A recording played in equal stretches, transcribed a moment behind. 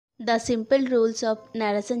The simple rules of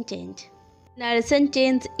narration change. Narration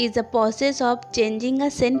change is a process of changing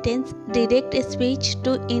a sentence direct speech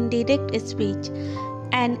to indirect speech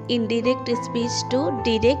and indirect speech to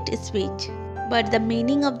direct speech. But the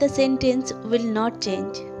meaning of the sentence will not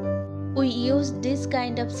change. We use this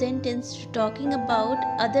kind of sentence to talking about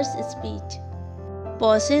others' speech.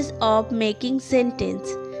 Process of making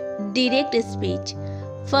sentence direct speech.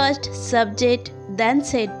 First subject, then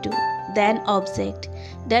said to, then object,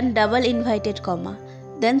 then double inverted comma,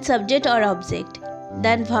 then subject or object,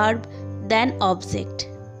 then verb, then object,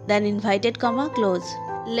 then inverted comma close.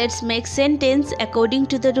 Let's make sentence according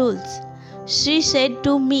to the rules. She said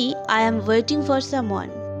to me, I am waiting for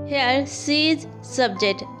someone. Here she is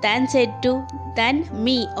subject, then said to, then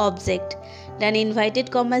me object, then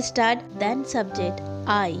inverted comma start, then subject,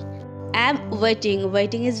 I am waiting,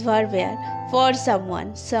 waiting is verb here, for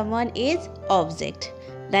someone, someone is object,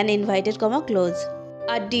 then inverted comma close.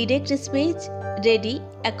 A direct speech ready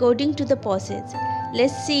according to the process.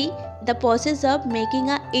 Let's see the process of making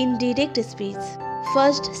an indirect speech.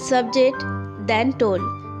 First subject, then told,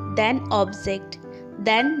 then object,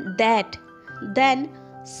 then that, then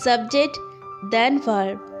subject, then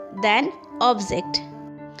verb, then object.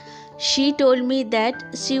 She told me that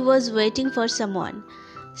she was waiting for someone.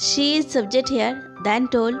 She is subject here, then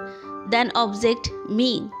told, then object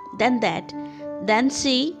me, then that, then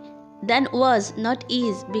she, then was, not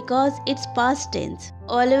is, because it's past tense.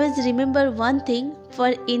 Always remember one thing, for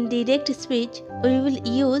indirect speech we will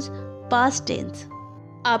use past tense.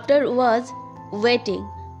 After was, waiting,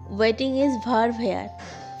 waiting is verb here.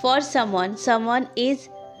 For someone, someone is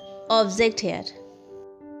object here.